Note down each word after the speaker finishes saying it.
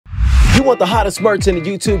You want the hottest merch in the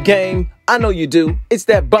YouTube game? I know you do. It's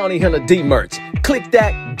that Bounty Hunter D merch. Click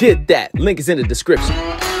that, get that. Link is in the description.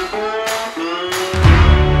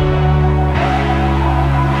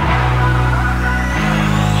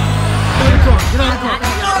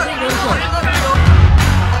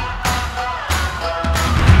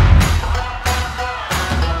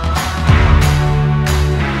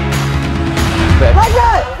 Like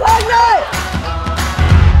that! Like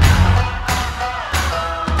that!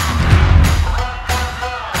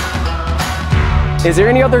 Is there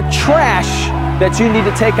any other trash that you need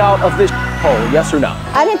to take out of this hole? Yes or no?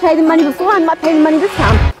 I didn't pay the money before. I'm not paying the money this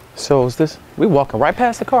time. So is this? We walking right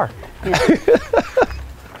past the car. Yeah.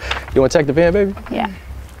 You want to check the van, baby? Yeah.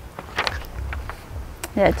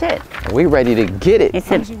 That's it. We ready to get it.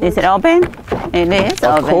 Is it open? It is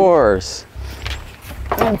open. Of course.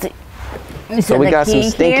 Let's see. So we got some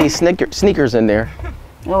stinky sneakers in there.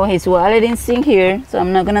 Well, his wallet is in here, so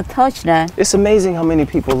I'm not gonna touch that. It's amazing how many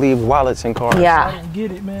people leave wallets in cars. Yeah. I didn't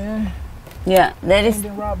get it, man. Yeah, that is. I've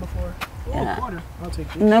been robbed before. Oh, Yeah. quarter. I'll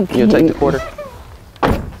take it. No You'll kidding. take the quarter.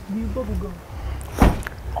 Need bubble gum.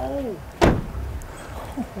 Oh.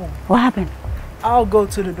 What happened? I'll go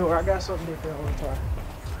to the door. I got something different all the time.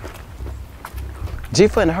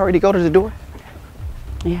 Jifa in a hurry to go to the door?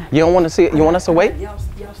 Yeah. You don't want to see it? You want us to wait?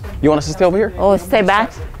 You want us to stay over here? Oh, stay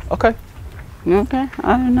back. Okay. Okay.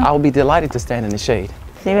 I don't know. I will be delighted to stand in the shade.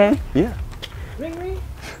 See, baby? Yeah. Ring, ring.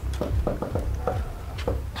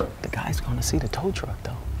 The guy's going to see the tow truck,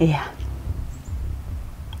 though. Yeah.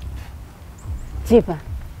 Jeepa,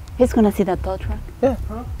 he's gonna see that tow truck. Yeah.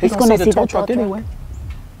 Huh? He's gonna see see the tow the truck tow truck. anyway.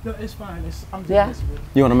 No, it's fine. I'm just Yeah. messing with it.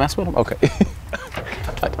 You want to mess with him? Okay.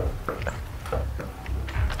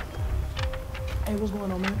 Hey, what's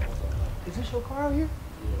going on, man? Is this your car out here?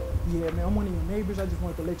 Yeah, man. I'm one of your neighbors. I just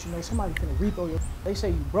wanted to let you know somebody finna repo your. They say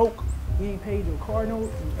you broke. You ain't paid your car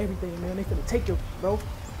note and everything, man. They finna take your, bro.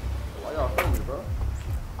 Why y'all filming me, bro?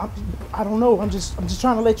 I don't know. I'm just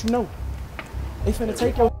trying to let you know. They finna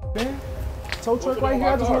take your, man. Tow truck right here.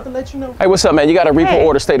 I just wanted to let you know. Hey, what's up, man? You got a repo Hey.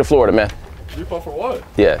 order, state of Florida, man. Repo for what?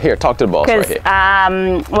 Yeah, here, talk to the boss right Because,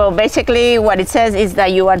 here. well, basically what it says is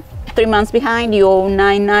that you are 3 months behind. You owe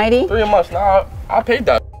 $990. 3 months now. I paid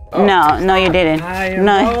that. No, you didn't.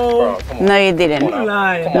 No, Bro, come on. no, you didn't. Come on now.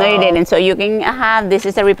 Lying. No, you didn't. So you can have, this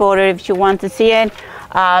is a reporter if you want to see it.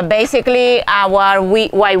 Basically, why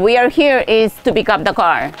we are here is to pick up the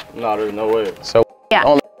car. No, there's no way. So, Yeah. the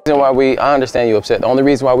only reason why I understand you upset. The only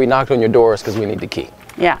reason why we knocked on your door is because we need the key.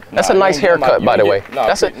 Yeah. That's Nah, a nice you ain't haircut, get by the you way. ain't get- nah,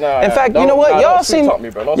 That's please, nah, in fact, don't- you know what? nah, Y'all don't seem, sweet talk me,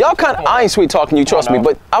 bro. Don't y'all sweet kind talk of, me. I ain't sweet talking you, trust me, no.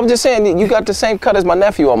 but I was just saying that you got the same cut as my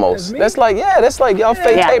nephew almost. me? That's like, yeah, that's like y'all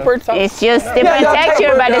fake Yeah. tapered. It's just different y'all texture,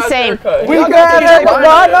 tapered, but the Guys, same. haircut. We Y'all got got haircut. tapered. No,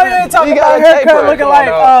 I know you ain't talking You about got a haircut tapered. looking Come like,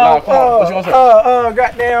 on now. Nah, come on. What you gonna say?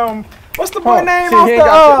 goddamn. What's the boy name See, off he the, ain't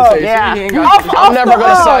got shit to say. yeah. See, he ain't got shit to say. I'm never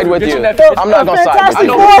gonna side with Get you. your nephew. I'm not gonna side with I you.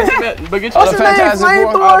 know Boy. what you meant, but get your What's his name? Fantastic Four.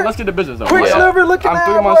 Flamethrower? Let's get the business though. Quicksilver looking I'm at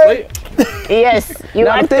 3 boy. months late. Yes, you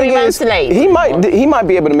Now are the 3 thing months is, late. he might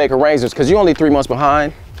be able to make arrangements because you're only 3 months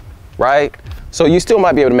behind, right? So you still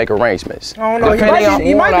might be able to make arrangements. I don't know. Depending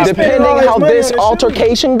He might be spending depending all his how money this on the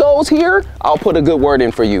altercation goes here, I'll put a good word in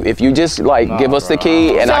for you. If you just like give us the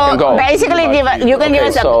key and I can So go. basically, you can give Okay,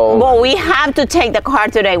 us a. so- Well, we have to take the car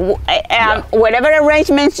today. Whatever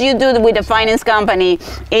arrangements you do with the finance company,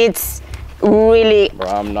 it's really Bro,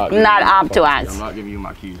 I'm not up to us. I'm not giving you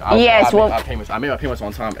my keys. Yes, well- I make my payments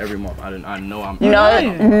on time every month. I know I'm.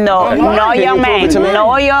 no, Can young you prove man, it to me?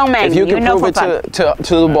 no young man. If you can know prove for it fact.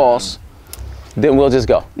 to the boss, then we'll just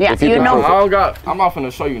go. Yeah, if you you can know- prove I it. don't got. I'm not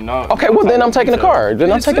finna show you now. Okay, well then I'm taking the car.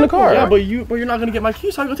 Then I'm taking the car. Yeah, but you're not gonna get my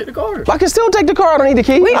keys. So I gonna take the car. I can still take the car. I don't need the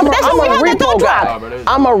key. That's why we have the tow repo truck. guy.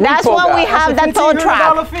 I'm a repo That's why guy. we have that tow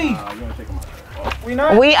truck. fee. We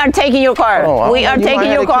not? We are taking your car. Oh, We are you might taking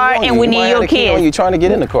have your the key car, on and you. we You might need have your the key on keys. you trying to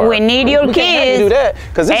get in the car. We need your We can't have keys. you do that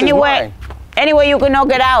because this is mine. Anyway, you cannot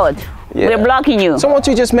get out. Yeah. We're blocking you. So why don't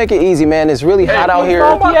you just make it easy, man? It's really hot out here.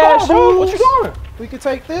 Funky ass shoes. What you doing? We could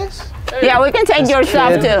take this. Yeah, we can take your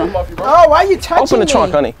stuff too. Oh, why you touching Open the me?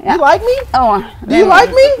 trunk, honey. You like me? Oh, Do you like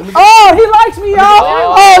me? Oh, he likes me, y'all.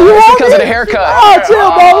 Oh, you It's want because me? of the haircut. Oh,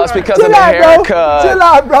 chill, bro. It's because Chill of the out, bro. haircut. Chill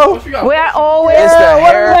out, bro. we are always It's the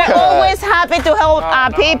we're haircut. always happy to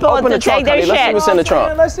help people Open to the trunk, take their honey. Let's see shit, what's in the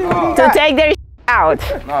trunk. Let's see what he to got. take their out.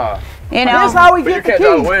 Nah. You That's know, how we But you get the can't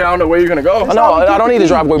drive keys. away. I don't know where you're gonna go. No, I don't need to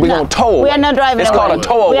drive away. We're going to tow away. we are not driving It's away. called a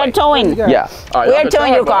tow We are away. towing. Yeah. All right, We y'all are can towing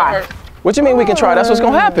try, your but car. What you mean we can try? That's what's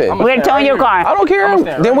gonna happen. We're towing your car. I don't care. I'm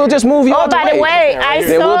stand Then we'll just move you Oh, out the way. by the way, I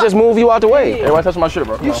Then we'll saw. just move you out the way. Hey, why touch my shit,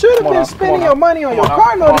 bro? You should have been spending your money on your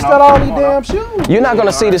car note instead of all these damn shoes. You're not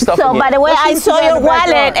gonna see this stuff So, again. by the way, Let's I see saw what you your got in the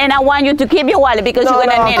wallet, backyard. and I want you to keep your wallet because you're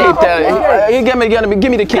gonna need keep it. that. You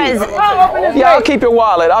give me the key. 'Cause- Yeah, I'll keep your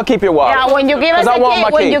wallet. I'll keep your wallet. Yeah, when you give us 'Cause I a want key, my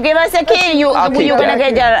when key. you give us a key, you're I'll keep gonna that.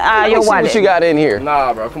 get Let me your see wallet. what you got in here.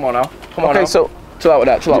 Nah, bro. Come on now. Come on Okay, now. so chill out with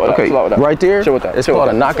that. Chill out with okay, that. Chill out with that. right there. Chill with that. It's Chill called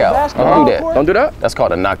a with that. knockout. Don't do that. Don't do that. That's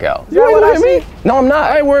called a knockout. You ain't looking at me. No, I'm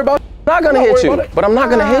not. I ain't worried about. I'm not gonna Don't hit worry you, about it. but I'm not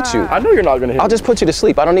gonna hit you. I know you're not gonna hit. I'll just put you to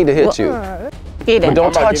sleep. I don't need to hit you. Get But it. don't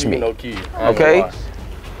I'm not touch giving me. you no key. I ain't Okay? gonna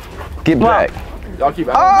lie. Get back. Y'all keep.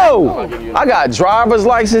 Oh, I got driver's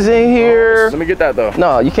license in here. Let me get that though.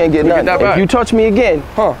 No, you can't get Let me nothing. get that If back. you touch me again,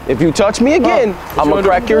 if you touch me again, I'm gonna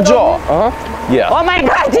crack your jaw. Yeah. Oh my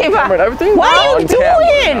God, Tifa. and everything? What are you On camera.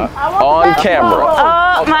 doing? On camera.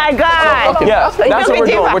 Oh my God. Yeah, that's what we're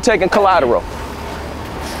doing. Tifa. We're taking collateral.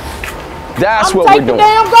 That's what Take we're the doing.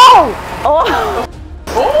 damn gold. Oh.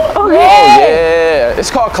 Oh Okay. yeah,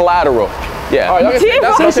 it's called collateral. Yeah. All right, y'all can take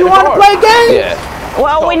that. Since you want to play games, Yeah.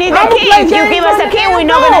 Well, we need the I'ma key. play If you games give us on a the key, damn we're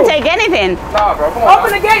not gonna phone. take anything. Nah, bro. Come on.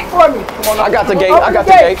 open the gate for me. I got the gate. Open I got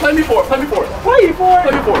the the gate. gate. Play me for it. Play me for it. Play you for it.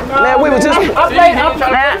 Play me for it. Man, we were just. I played I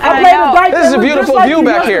the know. dice. This is a beautiful view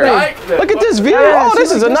back here. Yesterday. Look at this view. Yeah, Oh, she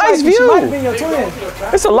this is a look just nice like you. She might have view. been your twin.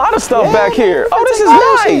 There's a lot of stuff Yeah, back here. man, Oh, this take is all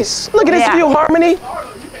this nice. Look at this Yeah. view, Harmony.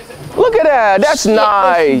 Look at that. That's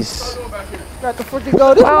nice. Got the freaking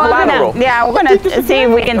gold. This Oh, we're Collateral. we're gonna see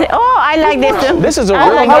if we can. Oh, I like this too. This is a I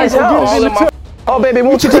really like nice this. house. All in my. Oh, baby,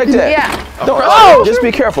 won't you take that? Yeah. Don't, just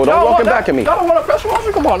be careful. Don't walk it back at me. Y'all don't want to pressure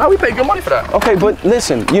washer? Come on. Now we pay good money for that. Okay, but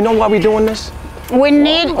listen, you know why we doing this? We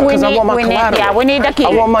need, I want my collateral. yeah, we need the key. I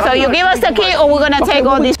want my- So you give us the key, or we're gonna take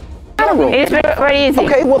all this. Collateral. It's very easy.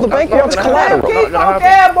 Okay, well, the bank wants collateral. Keep on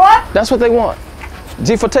there, boy. That's what they want.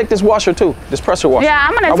 G4, take this washer too, this pressure washer. Yeah,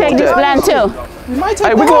 I'm I gonna want take this that. plan too. You might take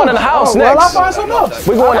Hey, we the going in gold. the house Well, I'll next. find something else.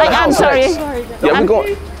 We going in the I'm house sorry. next. Yeah,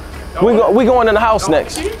 we going in the house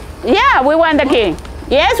next. Yeah, we want the key.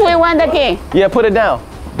 Yes, we want the key. Yeah, put it down.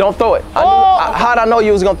 Don't throw it. Oh. How'd I know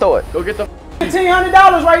you was gonna throw it? Go get the.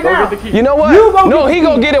 $1,500 right Go now. get the key. You know what? You go No, get he the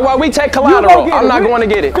gonna key. get it while we take You collateral. go get I'm it. not going to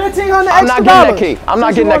get it. $1,500 I'm not extra getting that dollars. key. I'm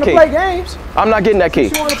not Since getting you that key. wanna play games. I'm not getting that key.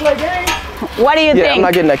 You want to play games? What do you Yeah, think? I'm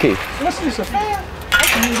not getting that key. Let's use a fan. I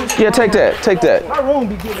can use this. Yeah, take that. Take that. My room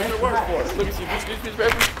be getting extra hot. Let me see this piece of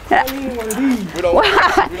paper. I need one of these. We don't.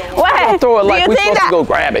 What? Throw it Do like you we think supposed to that? go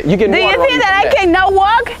grab it. You can. Do you water on think that from I cannot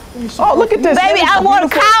walk? Oh, look at this. Baby, This is I work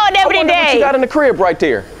beautiful. hard every I wonder what day. you got in the crib right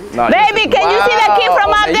there. Nah, Baby, can you see the key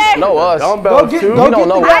from up You there? know us. Dumbbells Go get- too. go We don't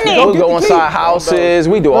know the that. key. We Go get go the inside key. houses.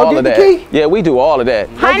 We do Go all get of the that. key. Yeah, we do all of that.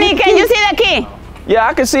 Honey, can you see the key? Yeah,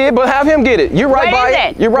 I can see it, but have him get it. You're right Where by is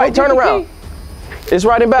it. it? You're right. Go get Turn the around. It's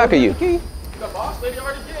right in back of you. Key. The boss lady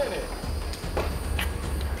already getting it.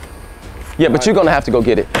 Yeah, but you're gonna have to go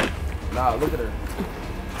get it. Nah, look at her.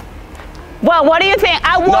 Well, what do you think?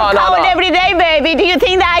 I work No, out no. every day, baby. Do you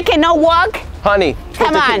think that I cannot walk? Honey,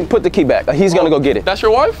 Come on. put the key back. He's gonna go get it. That's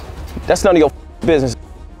your wife? That's none of your business.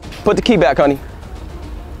 Put the key back, honey.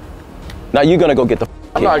 Now you're gonna go get the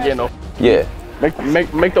I'm key. not getting no. Yeah.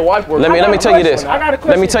 Make the wife work. Let me tell you this. I got a question.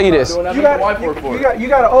 Let me tell you this. Doing that, You make the got, wife work for it. you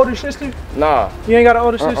got an older sister? Nah. You ain't got an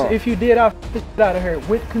older sister? If you did, I'll f*** it out of her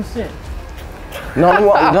with consent.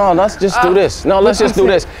 No, let's just do this. No, let's just do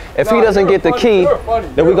this. If he doesn't get the key,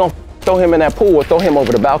 then we're gonna throw him in that pool or throw him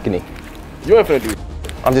over the balcony. You ain't finna do.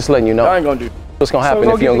 I'm just letting you I know ain't gonna do. what's gonna happen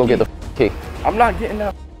go if you don't go get get the the key. I'm not getting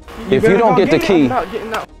that. If you better don't go get the get it. key, I'm not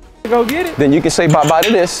getting that. Go get it. then you can say bye-bye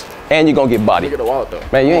to this, and you're gonna get Get bodied. the wallet though.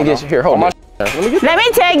 Man, you ain't get here. Hold on. Let me get. Let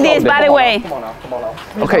me take this, by the way. Come on now. Come on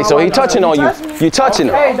now. Okay, so he touching on you. You touching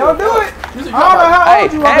him. Hey, don't do it. I don't know how Hey,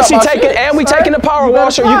 old you are. and she taking, and we taking the power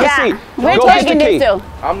washer. You Yeah, can see. we're Go get taking the key. this too.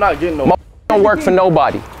 I'm not getting no. My don't work for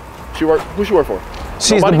nobody. She work. Who she work for?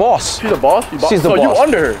 She's Nobody? the boss. She's the boss. You She's the so boss. you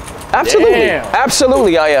under her. Absolutely. Damn.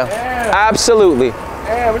 Absolutely, I am. Absolutely.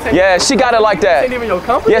 Damn, this ain't, Yeah, she got it like This ain't that. even your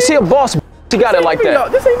company. Yeah, she a boss. She got it like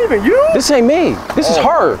that. This ain't even you. This ain't me. This is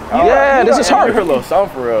her. Yeah, You this got- is You're her her. little son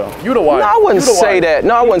for real. You the wife. No, I wouldn't You the say wife. that.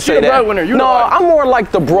 No, I wouldn't She say the that. breadwinner. You the No, wife. I'm more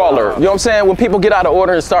like the brawler. You know what I'm saying? When people get out of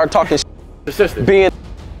order and start talking The sister. being, you know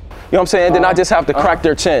what I'm saying? Then I just have to crack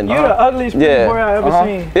their chin. You're the ugliest pretty Yeah. boy I ever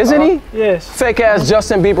seen. Isn't he? Yes. Fake ass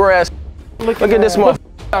Justin Bieber ass. Look at this mother.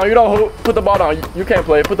 Now, you don't put the ball down. You can't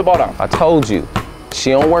play. Put the ball down. I told you,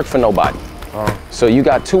 she don't work for nobody. So you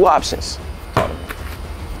got two options.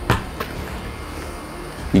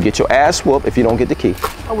 You get your ass whooped if you don't get the key,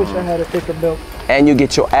 I wish I had a thicker belt. and you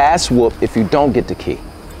get your ass whooped if you don't get the key.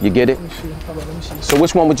 You get it? Let me see. Hold on, let me see. So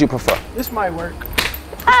which one would you prefer? This might work.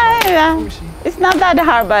 It's not that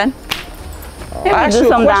hard, but Maybe I asked do you a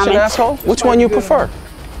some question, damage. asshole. Which one you prefer?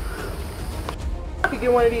 I could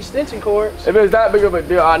get one of these extension cords. If it's that big of a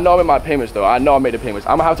deal, I know I made my payments though. I know I made the payments.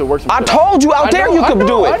 I'm gonna have to work some I shit told you out I there know, you I could know,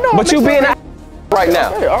 do I it, know. but you being a right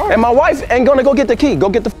now. Okay, all right. And my wife ain't gonna go get the key. Go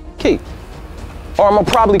get the key. Or I'm gonna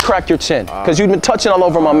probably crack your chin, because you've been touching all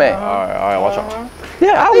over my man. All right, watch out.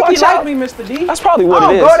 Yeah, I'll I think watch you like out. me, Mr. D. That's probably what I it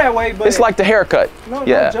don't is. go that way, but It's like the haircut. no,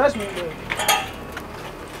 yeah. no judgment.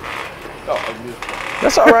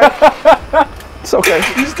 That's all right. It's okay.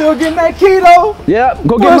 You still getting that key though? Yeah,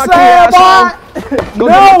 go get my What's key, up, asshole. boy? Go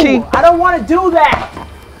get my No, key. I don't want to do that.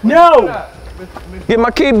 No. Get my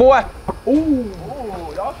key, boy.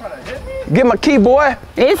 Y'all trying to hit me? Get my key, boy.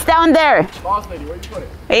 It's down there. Boss lady, where you put it?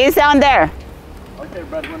 It's down there. Okay,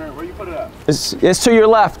 breadwinner, where you put it at? It's to your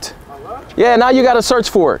left. Yeah, now you gotta search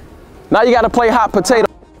for it. Now you gotta play hot potato.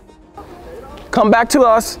 Come back to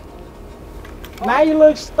us. Now you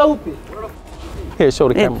look stupid. Here, show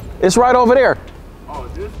the camera. It's right over there. Oh,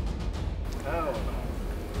 this?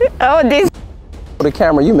 Oh, this. Show the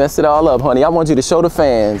camera, you messed it all up, honey. I want you to show the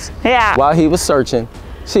fans Yeah. while he was searching.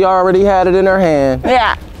 She already had it in her hand.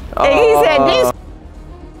 Yeah. And he said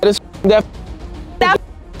this. That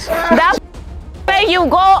That way you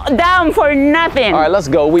go down for nothing. All right, let's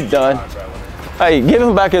go. We done. Hey, give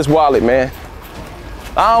him back his wallet, man.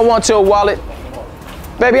 I don't want your wallet.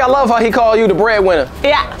 Baby, I love how he called you the breadwinner.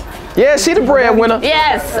 Yeah. Yeah, she the breadwinner.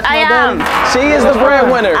 Yes, I am. She is the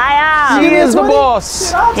breadwinner. I am. She is the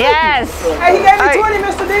boss. Yes. Hey, he gave me Hey. 20,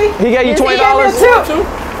 Mr. D. He gave you He $20? Gave me a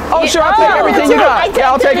tip. Oh, sure, I'll take Oh, everything you I got. take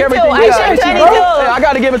Yeah, I'll take 22. everything I you take got. 22. Yeah, I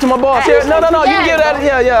gotta give it to my boss. Yeah, no, you Yes. give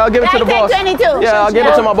that. Yeah, I'll give it to I the take boss. 22. Yeah, I'll give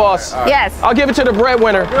it to my boss. Yes. I'll give it to the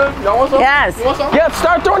breadwinner. Y'all want some? Yes. You want some? Yeah,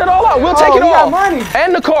 start throwing it all out. We'll take Oh, it you got all. money.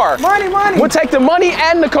 And the car. Money. We'll take the money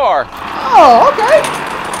and the car. Oh, okay.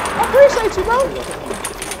 I appreciate you, bro.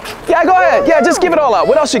 Yeah, go ahead. Yeah, just give it all out.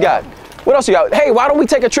 What else you got? What else you got? Hey, why don't we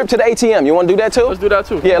take a trip to the ATM? You want to do that too? Let's do that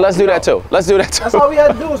too. Yeah, let's do that too. Let's do that That's too. all we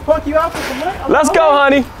had to do was punk you out for some money. Let's go,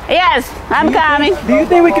 honey. Yes, I'm coming. Do you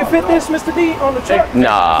think we can fit this, Mr. D, on the truck?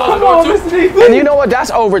 Nah. Come on, Mr. D. And Please. you know what?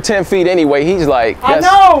 That's over 10 feet anyway. He's like, I that's-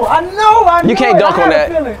 know. You can't dunk I on had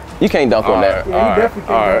a that. feeling. You can't dunk on that. Yeah, you definitely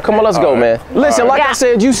can't. Come on, let's go, man. Listen, like I Yeah.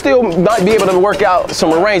 said, you still might be able to work out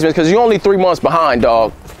some arrangements because you're only 3 months behind,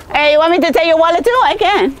 dog. Hey, you want me to take your wallet too? I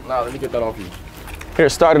can. Nah, let me get that off you. Here,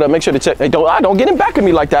 start it up. Make sure to check. Hey, don't get him back at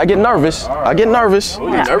me like that. I get nervous. I get nervous. Oh,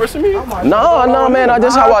 you nervous of me? No, man.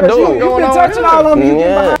 That's how I You've do. been touching all on me. You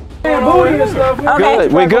Yeah. getting behind booty and stuff. Okay.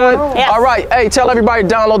 Good. We good? Yes. All right. Hey, tell everybody to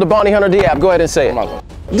download the Bounty Hunter D app. Go ahead and say it.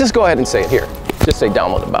 Just go ahead and say it here. Just say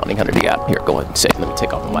download the Bounty Hunter D app. Here, go ahead and say it. Let me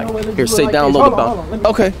take off the mic. Here, say like this. download the Hold on, Bounty. hold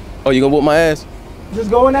on. Okay. Oh, you gonna whoop my ass? Just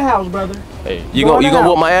go in the house, brother. Hey, You Go in gonna the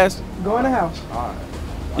whoop house. my ass? Go in the house.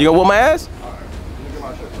 You gonna whoop my ass?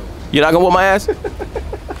 You're not gonna whoop my ass?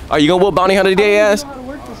 Are you gonna whoop Bounty Hunter D ass? I don't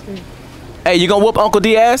know how to work this thing. Hey, you gonna whoop Uncle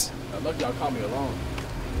D ass? lucky y'all caught me alone.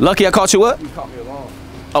 Lucky I caught you up? You caught me alone.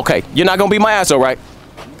 Okay, you're not gonna beat my ass, all right?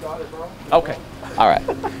 You got it, bro. Okay. All right.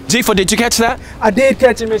 Jifa, did you catch that? I did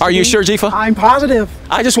catch it, Mr. Are you D. sure, Jifa? I'm positive.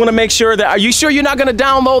 I just want to make sure that. Are you sure you're not gonna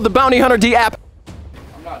download the Bounty Hunter D app?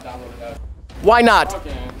 I'm not downloading that. Why not?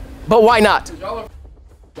 Okay. But why not? Y'all are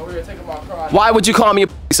over here taking my car. Why would you call me a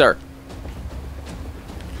sir?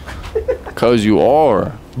 Cause you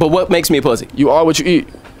are. But what makes me a pussy? You are what you eat.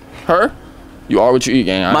 Her? You are what you eat,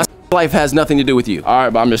 gang. My life has nothing to do with you. All right,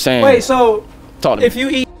 but I'm just saying. Wait, so talk to me. if you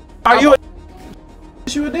eat, are you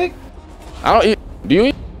a dick? I don't eat. Do you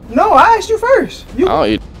eat? No, I asked you first. You I don't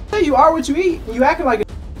eat. say you are what you eat. You acting like it.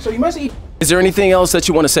 So you must eat. Is there anything else that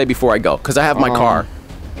you want to say before I go? Because I have my car,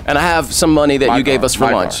 and I have some money that My you gave car, us for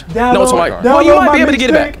my lunch. car. No, it's my car. Well, you might be able to get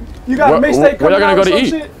it back. You got a mixtape Where y'all coming gonna out go or to some eat?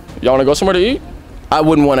 shit? Y'all wanna go somewhere to eat? I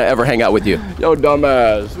wouldn't want to ever hang out with you. Yo,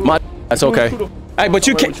 dumbass. That's okay. Hey, but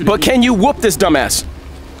you can. But can you whoop this dumbass?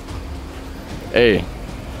 Hey,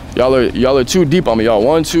 y'all are too deep on me, y'all.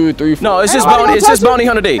 1, 2, 3, 4. No, it's just Ain't nobody bounty. gonna It's just touch you? Bounty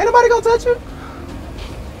Hunter D. Ain't nobody gonna touch you?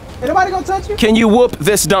 Ain't nobody gonna touch you? Can you whoop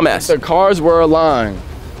this dumbass? The cars were aligned.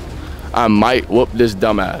 I might whoop this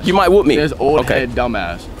dumbass. You might whoop me. This old Okay. head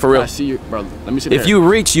dumbass. For real. I see you, bro. Let me see. If you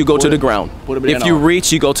reach, you go to the ground. put a If banana you on.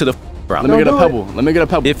 reach, you go to the ground. let me get a Don't do pebble. Let me get a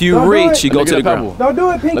pebble. If you Don't do reach, it. you go Let me to get the a ground. Don't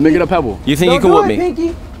do it, Pinky. let me get a pebble. You think you Don't can do whoop it, me?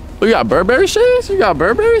 Pinky. Oh, you got Burberry shades? You got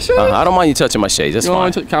Burberry shades? I don't mind you touching my shades. That's You fine.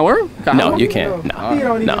 want to? Can I wear 'em? Can I No, have 'em? you He can't. don't No,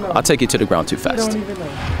 even no. know. I'll take you to the ground too I fast. don't even know.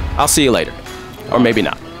 I'll see you later, or maybe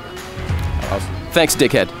not. Thanks,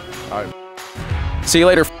 dickhead. All right. See you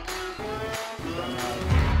later.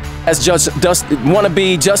 As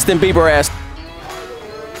wannabe Justin Bieber ass.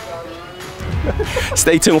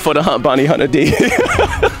 Stay tuned for the Hunt Bounty Hunter D.